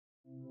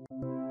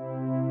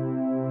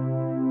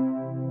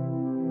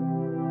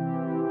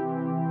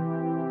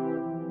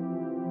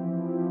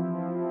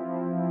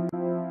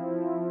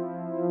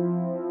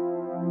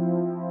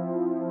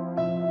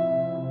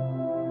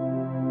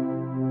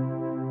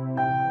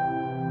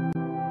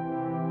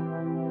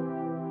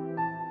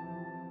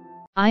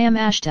I am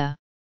Ashtar.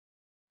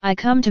 I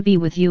come to be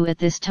with you at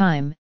this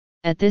time,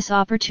 at this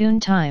opportune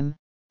time,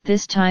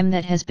 this time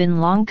that has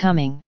been long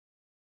coming.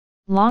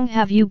 Long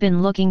have you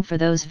been looking for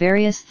those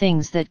various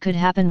things that could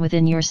happen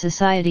within your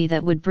society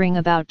that would bring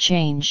about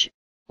change,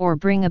 or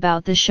bring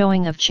about the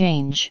showing of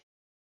change,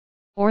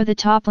 or the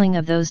toppling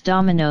of those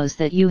dominoes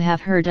that you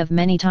have heard of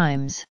many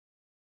times.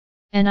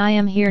 And I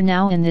am here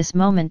now in this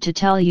moment to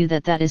tell you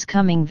that that is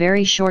coming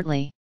very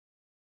shortly.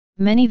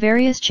 Many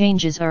various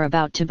changes are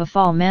about to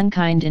befall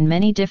mankind in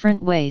many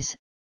different ways,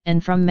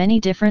 and from many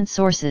different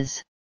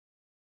sources.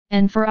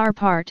 And for our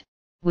part,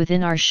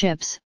 within our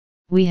ships,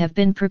 we have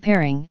been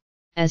preparing,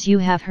 as you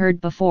have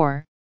heard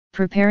before,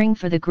 preparing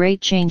for the great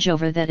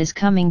changeover that is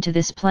coming to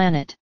this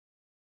planet.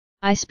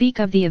 I speak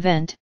of the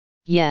event,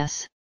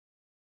 yes.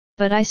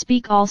 But I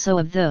speak also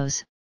of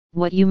those,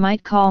 what you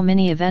might call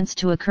many events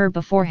to occur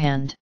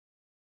beforehand.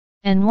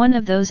 And one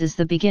of those is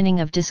the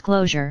beginning of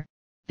disclosure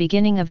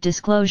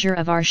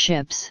of our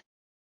ships.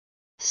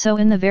 So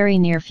in the very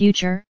near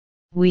future,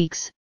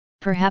 weeks,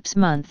 perhaps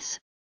months,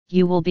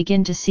 you will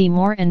begin to see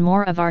more and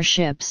more of our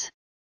ships.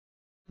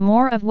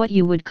 More of what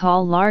you would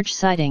call large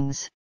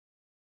sightings.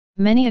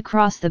 Many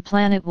across the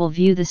planet will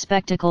view the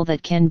spectacle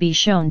that can be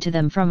shown to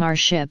them from our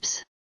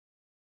ships.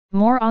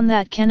 More on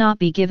that cannot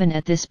be given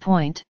at this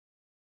point.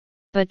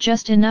 But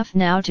just enough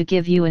now to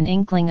give you an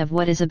inkling of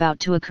what is about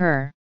to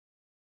occur.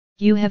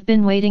 You have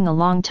been waiting a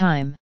long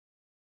time.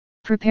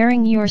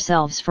 Preparing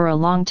yourselves for a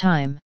long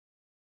time.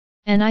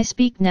 And I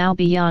speak now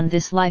beyond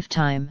this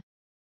lifetime.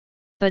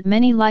 But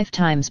many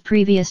lifetimes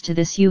previous to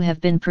this you have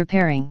been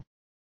preparing.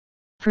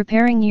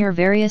 Preparing your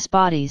various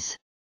bodies.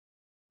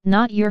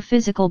 Not your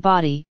physical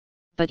body,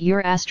 but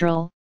your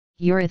astral,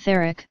 your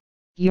etheric,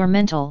 your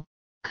mental,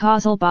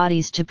 causal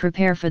bodies to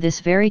prepare for this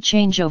very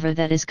changeover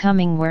that is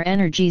coming, where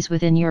energies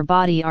within your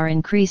body are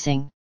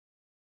increasing.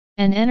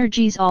 And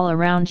energies all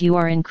around you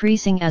are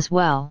increasing as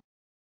well.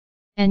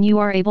 And you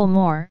are able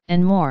more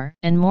and more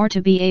and more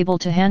to be able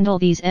to handle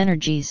these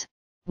energies,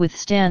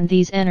 withstand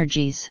these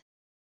energies.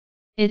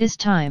 It is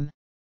time.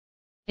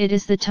 It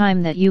is the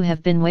time that you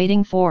have been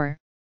waiting for,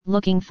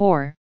 looking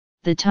for,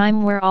 the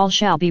time where all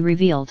shall be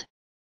revealed.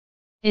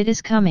 It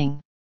is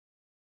coming.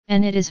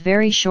 And it is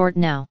very short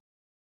now.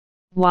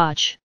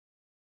 Watch.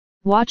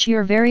 Watch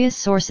your various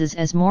sources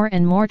as more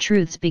and more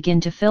truths begin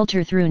to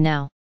filter through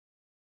now.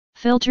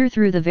 Filter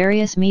through the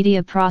various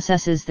media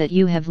processes that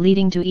you have,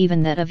 leading to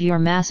even that of your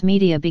mass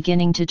media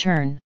beginning to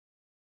turn.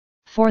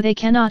 For they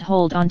cannot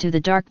hold on to the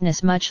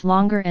darkness much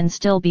longer and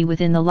still be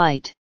within the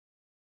light.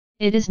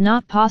 It is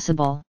not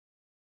possible.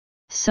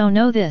 So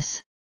know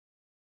this.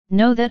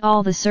 Know that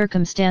all the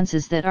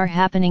circumstances that are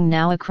happening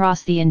now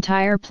across the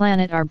entire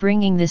planet are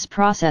bringing this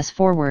process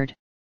forward.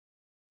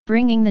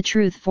 Bringing the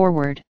truth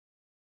forward.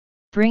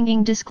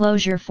 Bringing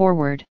disclosure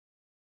forward.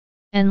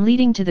 And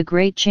leading to the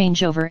great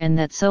changeover, and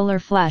that solar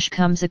flash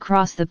comes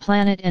across the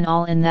planet, and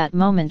all in that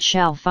moment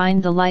shall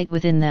find the light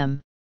within them.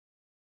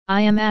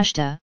 I am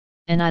Ashtar,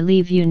 and I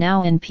leave you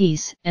now in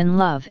peace and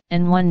love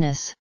and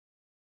oneness.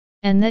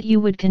 And that you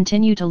would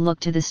continue to look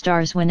to the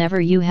stars whenever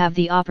you have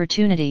the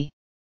opportunity.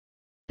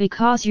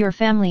 Because your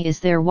family is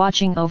there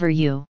watching over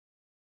you.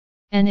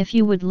 And if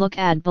you would look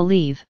and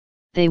believe,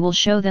 they will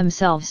show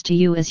themselves to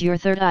you as your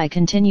third eye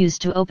continues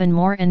to open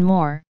more and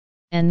more,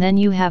 and then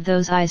you have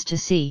those eyes to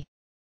see.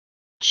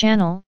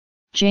 Channel,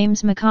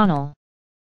 James McConnell.